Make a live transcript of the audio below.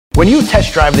When you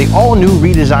test drive the all-new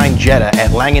redesigned Jetta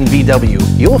at Langen VW,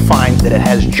 you'll find that it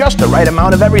has just the right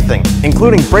amount of everything,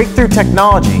 including breakthrough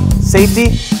technology,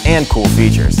 safety, and cool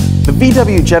features. The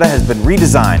VW Jetta has been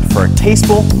redesigned for a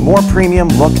tasteful, more premium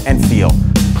look and feel.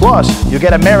 Plus, you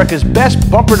get America's best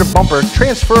bumper-to-bumper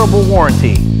transferable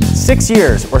warranty. 6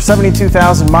 years or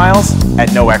 72,000 miles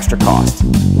at no extra cost.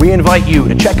 We invite you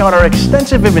to check out our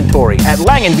extensive inventory at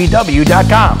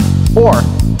LangenVW.com or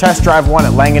test drive one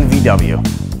at Langen VW.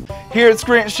 Here at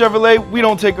Scranton Chevrolet, we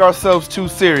don't take ourselves too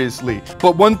seriously.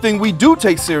 But one thing we do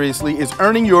take seriously is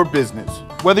earning your business.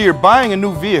 Whether you're buying a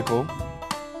new vehicle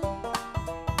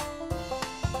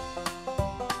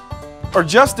or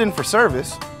just in for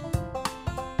service,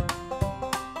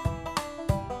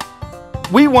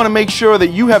 we want to make sure that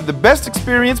you have the best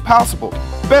experience possible.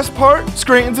 Best part,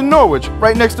 Scranton's in Norwich,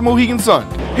 right next to Mohegan Sun.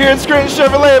 Here at Scranton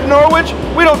Chevrolet of Norwich,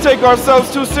 we don't take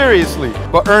ourselves too seriously,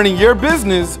 but earning your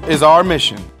business is our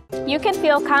mission. You can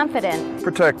feel confident,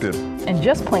 protected, and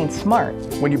just plain smart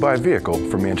when you buy a vehicle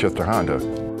from Manchester Honda.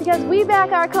 Because we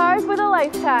back our cars with a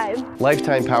lifetime.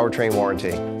 Lifetime powertrain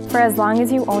warranty. For as long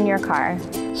as you own your car.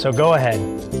 So go ahead,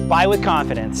 buy with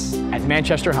confidence at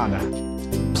Manchester Honda.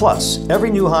 Plus, every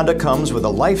new Honda comes with a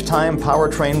lifetime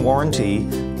powertrain warranty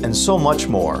and so much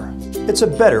more. It's a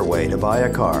better way to buy a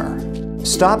car.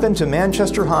 Stop into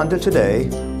Manchester Honda today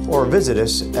or visit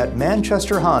us at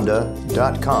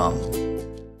manchesterhonda.com.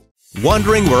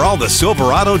 Wondering where all the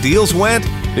Silverado deals went?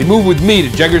 They moved with me to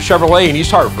Jengris Chevrolet in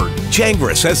East Hartford.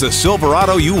 Jengris has the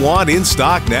Silverado you want in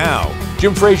stock now.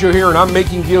 Jim Frazier here, and I'm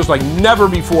making deals like never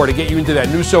before to get you into that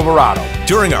new Silverado.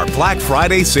 During our Black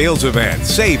Friday sales event,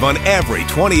 save on every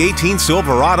 2018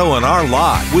 Silverado on our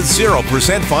lot with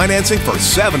 0% financing for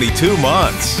 72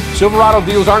 months. Silverado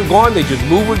deals aren't gone, they just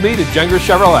moved with me to Jengris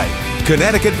Chevrolet.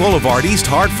 Connecticut Boulevard, East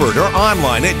Hartford, or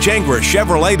online at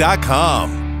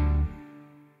jengrischevrolet.com.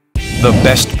 The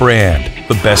best brand,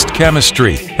 the best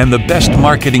chemistry, and the best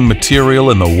marketing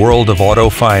material in the world of auto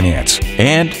finance,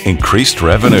 and increased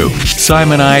revenue.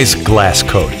 Simonize Glass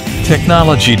Coat.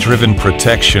 Technology-driven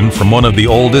protection from one of the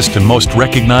oldest and most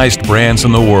recognized brands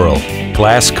in the world.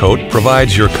 Glass Coat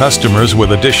provides your customers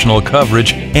with additional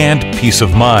coverage and peace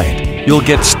of mind. You'll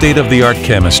get state-of-the-art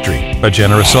chemistry, a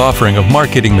generous offering of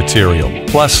marketing material,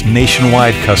 plus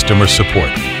nationwide customer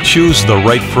support. Choose the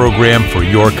right program for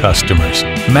your customers.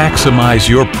 Maximize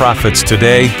your profits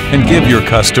today and give your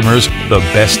customers the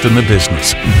best in the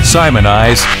business.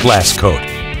 Simonize Glass Coat.